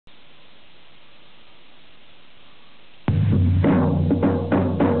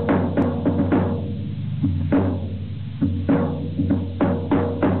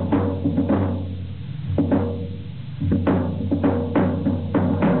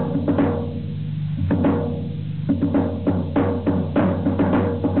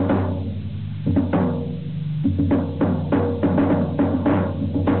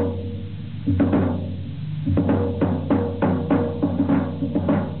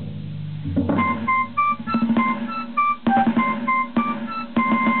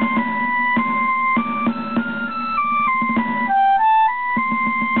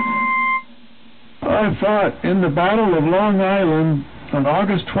fought in the Battle of Long Island on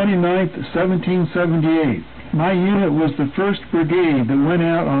August 29, 1778. My unit was the 1st Brigade that went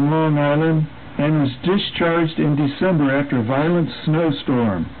out on Long Island and was discharged in December after a violent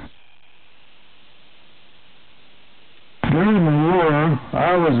snowstorm. During the war,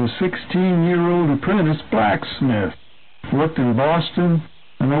 I was a 16-year-old apprentice blacksmith. Worked in Boston,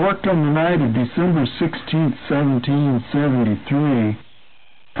 and I worked on the night of December 16, 1773,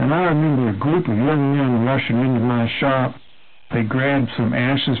 and I remember a group of young men rushing into my shop. They grabbed some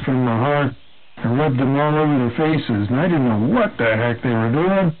ashes from the hearth and rubbed them all over their faces, and I didn't know what the heck they were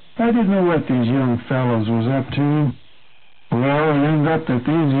doing. I didn't know what these young fellows was up to. Well, it ended up that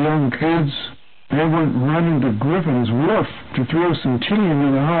these young kids, they went running to Griffin's Wharf to throw some tea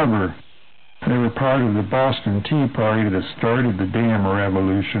into the harbor. They were part of the Boston Tea Party that started the damn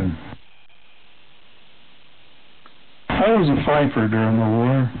revolution. I was a fifer during the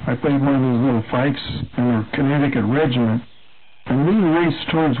war. I played one of those little fifes in the Connecticut regiment, and we raced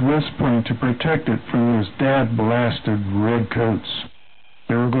towards West Point to protect it from those dad-blasted redcoats.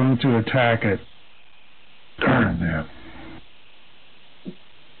 They were going to attack it. Darn them.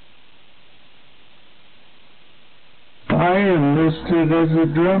 I enlisted as a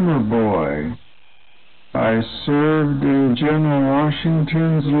drummer boy. I served in General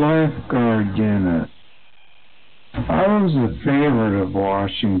Washington's lifeguard unit. I was a favorite of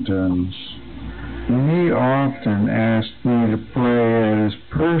Washington's, and he often asked me to play at his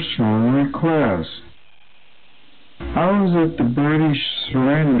personal request. I was at the British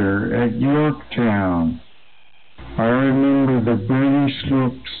surrender at Yorktown. I remember the British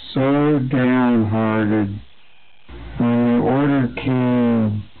looked so downhearted when the order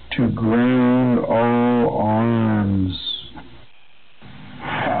came to ground all arms.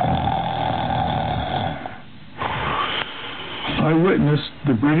 I witnessed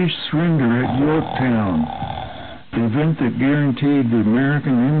the British surrender at Yorktown, the event that guaranteed the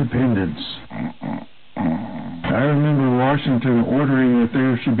American independence. I remember Washington ordering that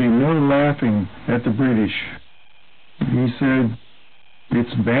there should be no laughing at the British. He said,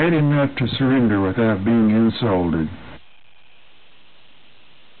 "It's bad enough to surrender without being insulted."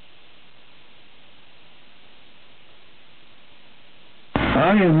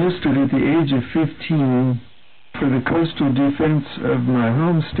 I enlisted at the age of 15 for the coastal defense of my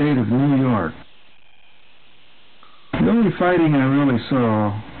home state of New York. The only fighting I really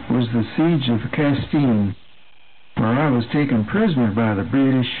saw was the siege of Castine, where I was taken prisoner by the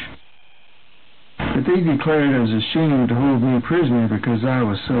British, but they declared it was a shame to hold me prisoner because I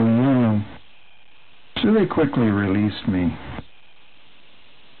was so young, so they quickly released me.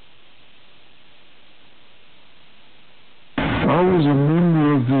 I was a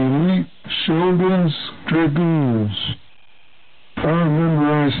member of the elite Sheldon's Dragoons. I remember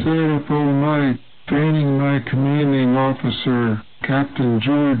I sat up all night fanning my commanding officer, Captain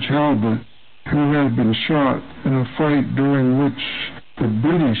George Halbert, who had been shot in a fight during which the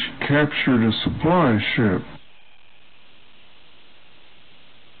British captured a supply ship.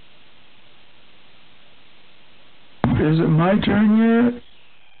 Is it my turn yet?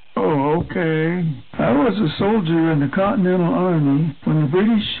 Oh, okay. I was a soldier in the Continental Army when the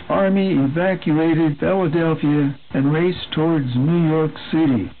British Army evacuated Philadelphia and raced towards New York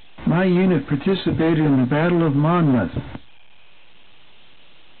City. My unit participated in the Battle of Monmouth.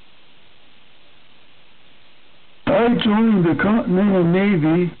 I joined the Continental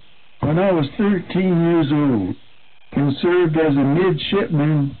Navy when I was 13 years old and served as a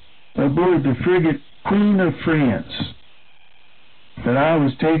midshipman aboard the frigate Queen of France. But I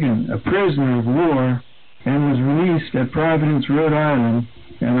was taken a prisoner of war and was released at Providence, Rhode Island,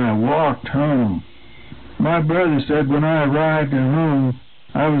 and I walked home. My brother said when I arrived at home,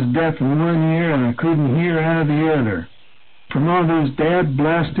 I was deaf in one ear and I couldn't hear out of the other, from all those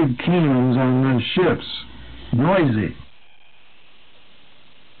dad-blasted cannons on those ships. Noisy.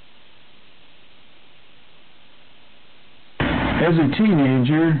 As a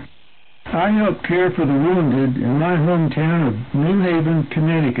teenager, I helped care for the wounded in my hometown of New Haven,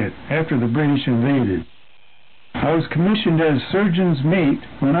 Connecticut, after the British invaded. I was commissioned as surgeon's mate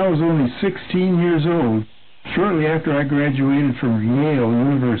when I was only 16 years old, shortly after I graduated from Yale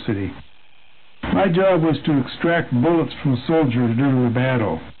University. My job was to extract bullets from soldiers during the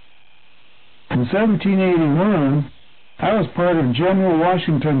battle. In 1781, I was part of General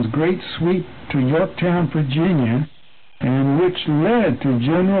Washington's great sweep to Yorktown, Virginia, and which led to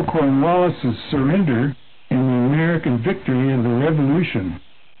General Cornwallis's surrender and the American victory of the Revolution.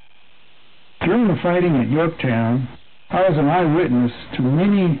 During the fighting at Yorktown, I was an eyewitness to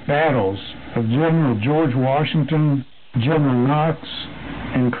many battles of General George Washington, General Knox,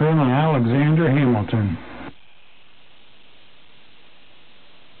 and Colonel Alexander Hamilton.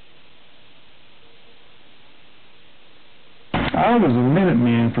 I was a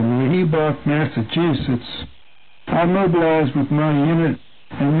Minuteman from Rehoboth, Massachusetts. I mobilized with my unit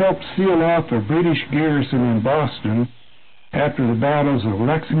and helped seal off a British garrison in Boston after the battles of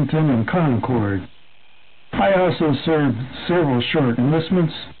Lexington and Concord. I also served several short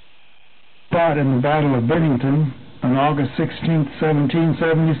enlistments, fought in the Battle of Bennington on August 16,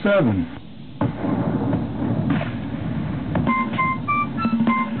 1777.